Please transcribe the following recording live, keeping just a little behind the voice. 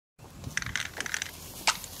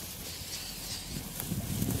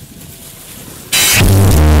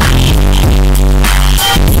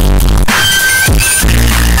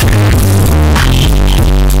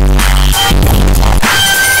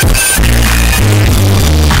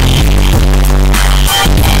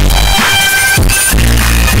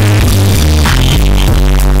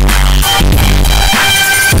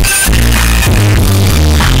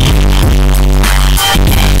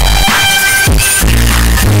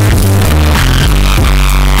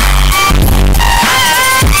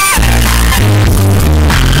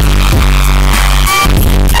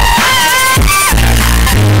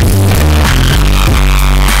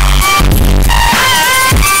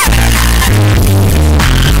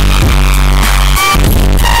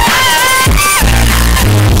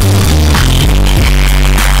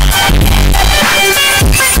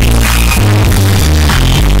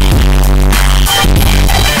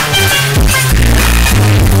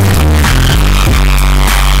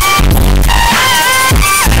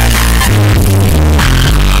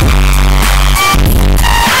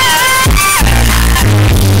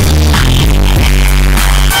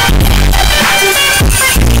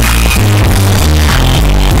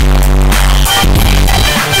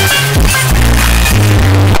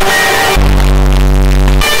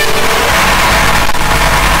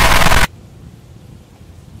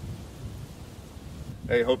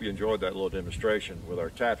Hey, hope you enjoyed that little demonstration with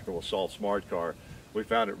our tactical assault smart car. We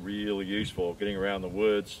found it really useful getting around the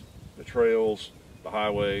woods, the trails, the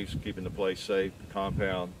highways, keeping the place safe, the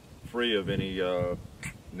compound free of any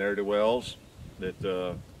ne'er-do-wells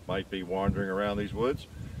that might be wandering around these woods.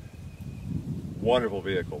 Wonderful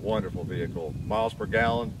vehicle, wonderful vehicle. Miles per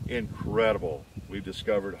gallon, incredible. We've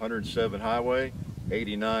discovered 107 highway,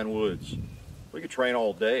 89 woods. We could train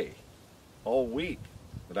all day, all week,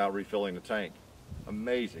 without refilling the tank.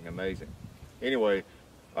 Amazing, amazing. Anyway,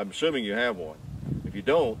 I'm assuming you have one. If you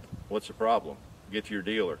don't, what's the problem? Get to your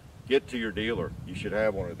dealer. Get to your dealer. You should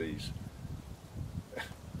have one of these.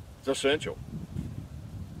 It's essential.